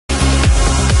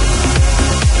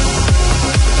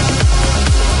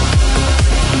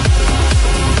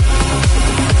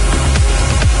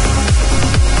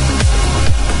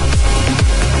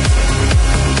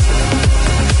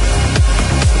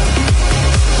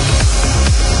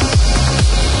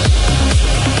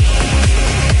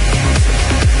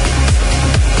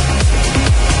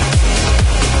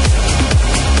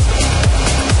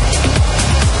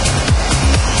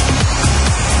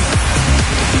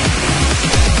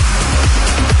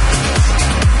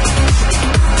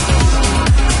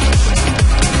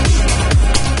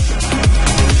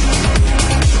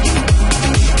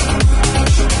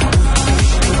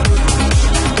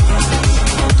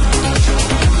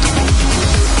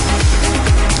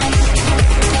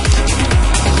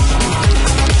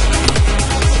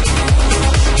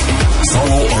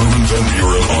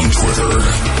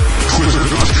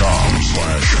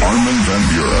Armin van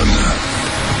Buren.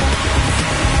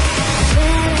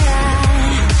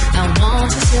 I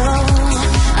want you so,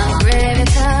 I'll grab your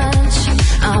touch,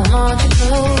 I want you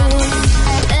close.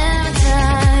 Every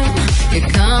time you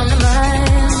come to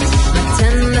mind, my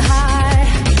tender heart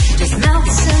just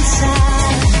melts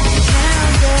inside.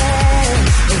 Can't get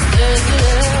this thirsty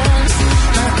love,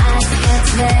 my eyes can't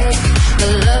take the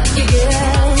look you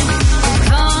give. I'm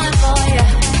calling for you,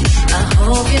 I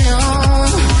hope you know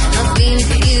I'm feeling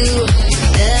for you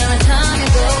every time.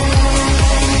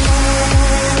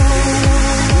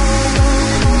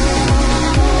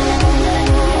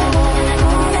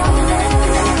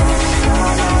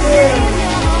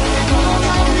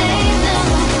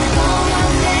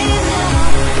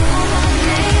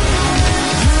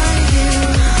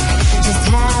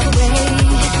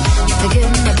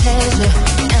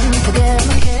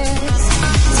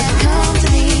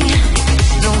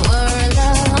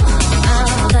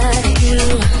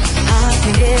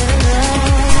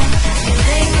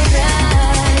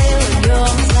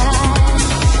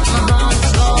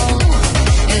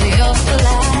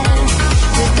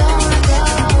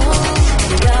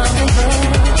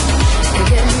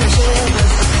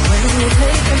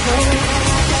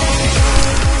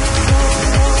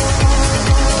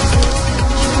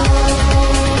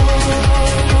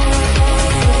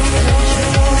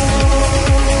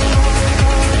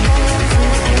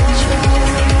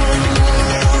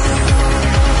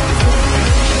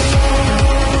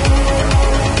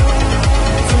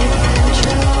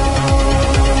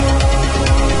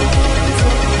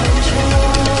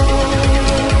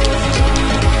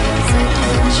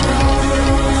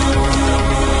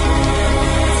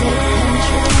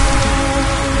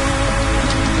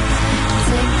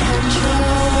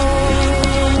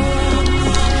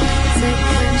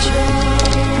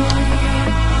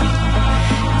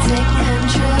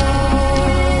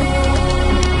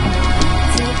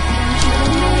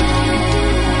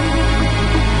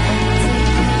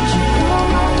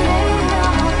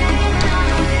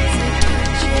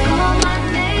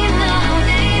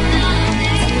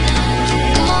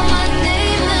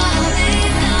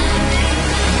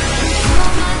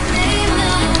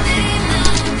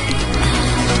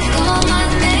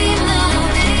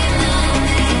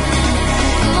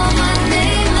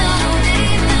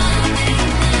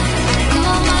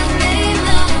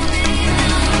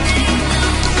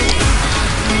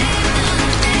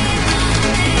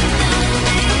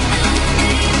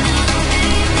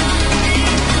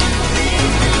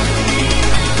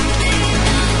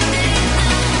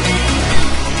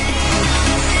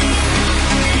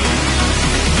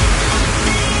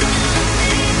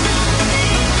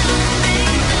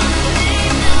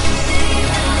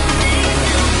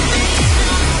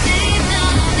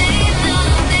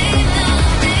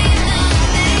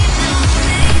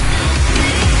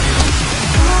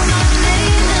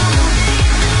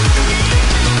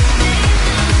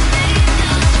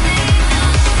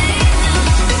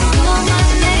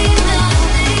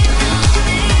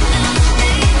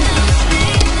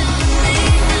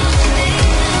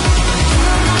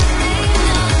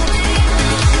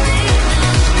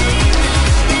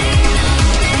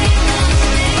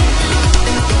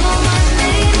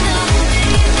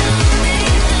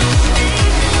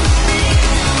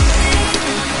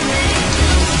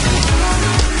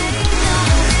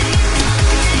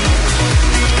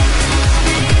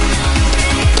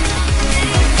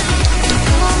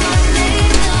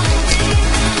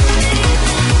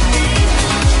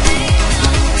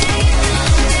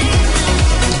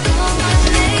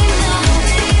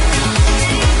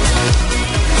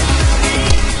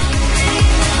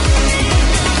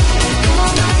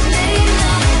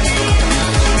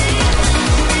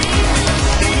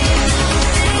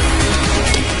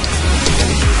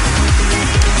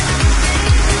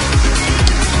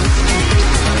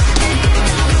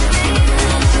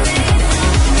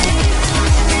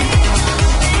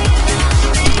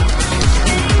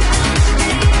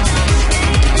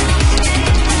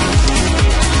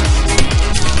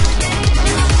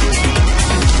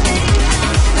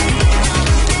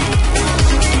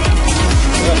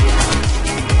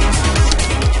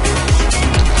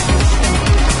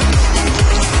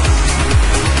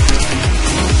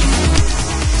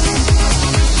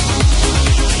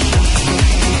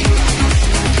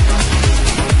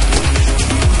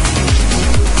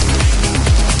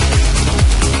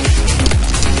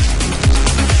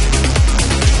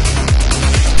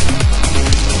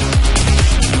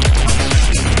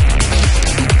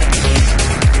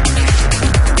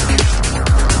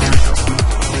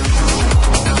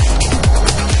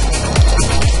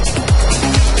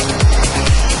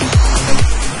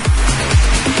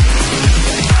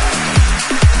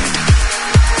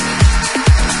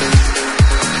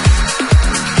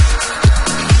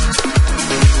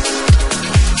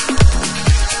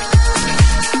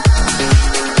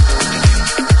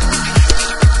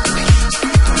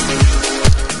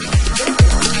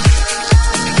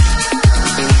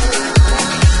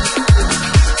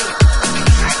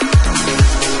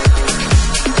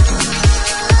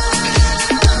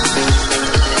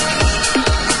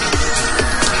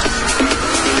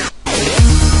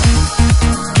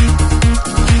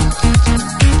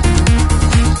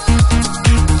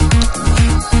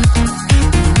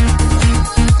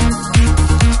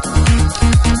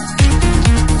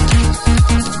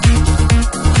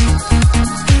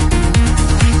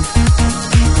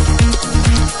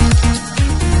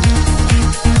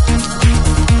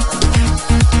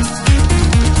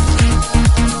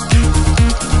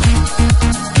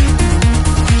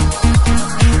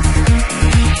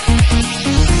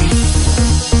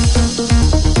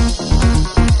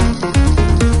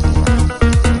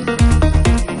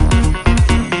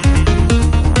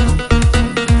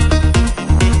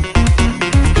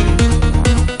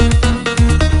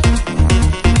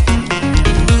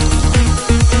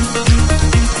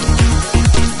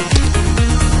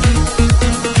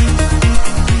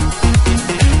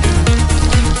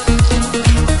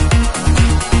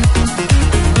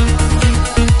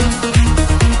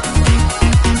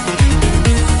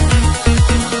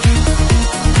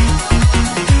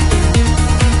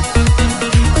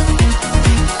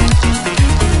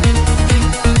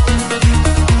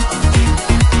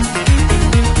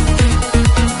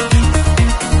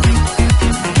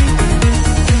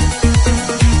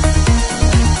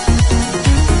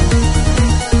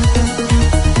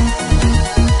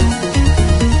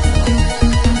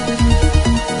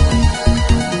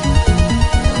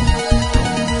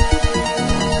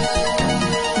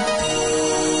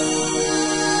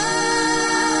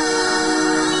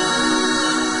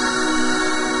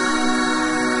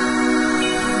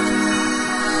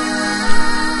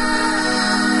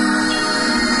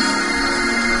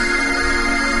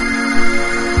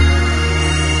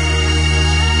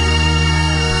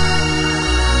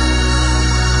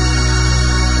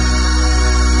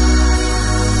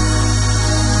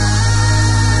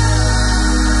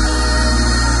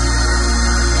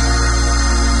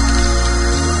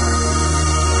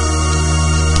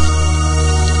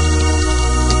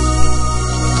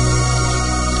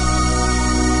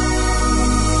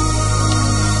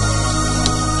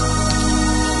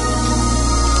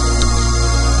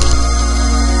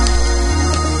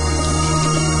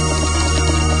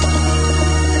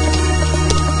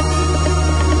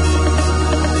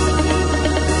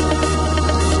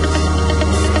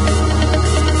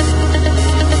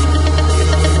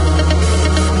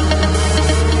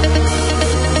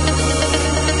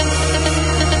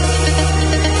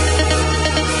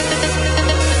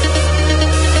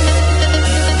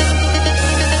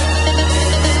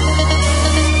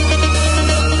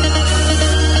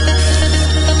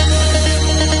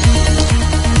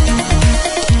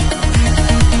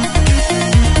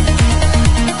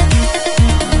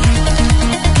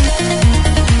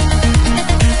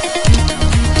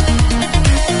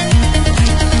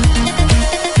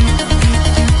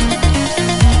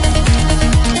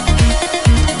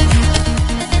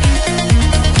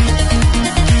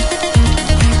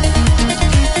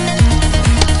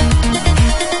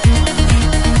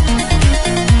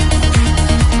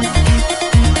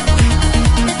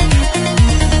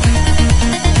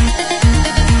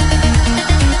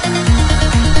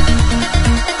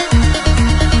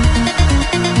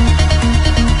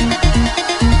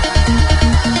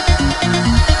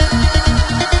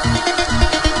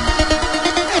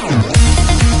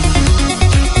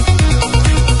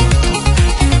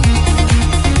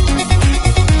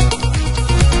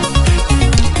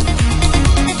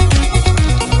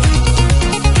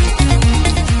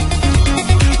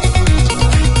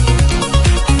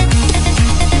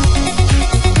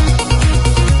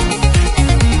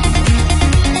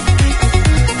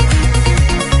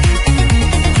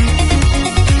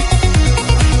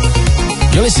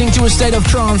 You're listening to A State of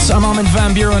Trance. I'm Armin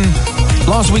van Buren.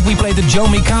 Last week we played the Joe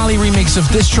Mikali remix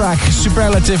of this track,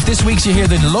 Superlative. This week you hear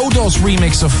the Lodos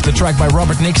remix of the track by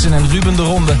Robert Nixon and Ruben de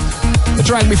Ronde. The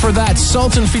track before that,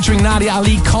 Sultan featuring Nadia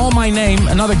Ali, Call My Name.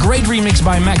 Another great remix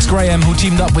by Max Graham, who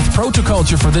teamed up with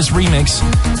Protoculture for this remix.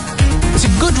 It's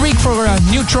a good week for a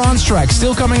new trance track.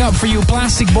 Still coming up for you,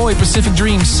 Plastic Boy, Pacific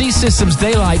Dream, C-Systems,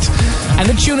 Daylight. And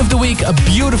the tune of the week, a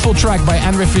beautiful track by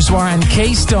Andre Fissoir and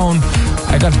K-Stone.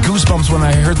 I got goosebumps when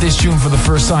I heard this tune for the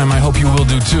first time. I hope you will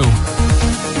do too.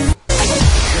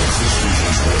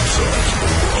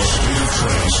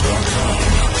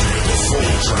 Full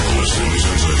track listings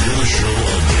and to hear the show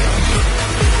again.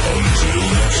 Until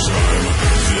next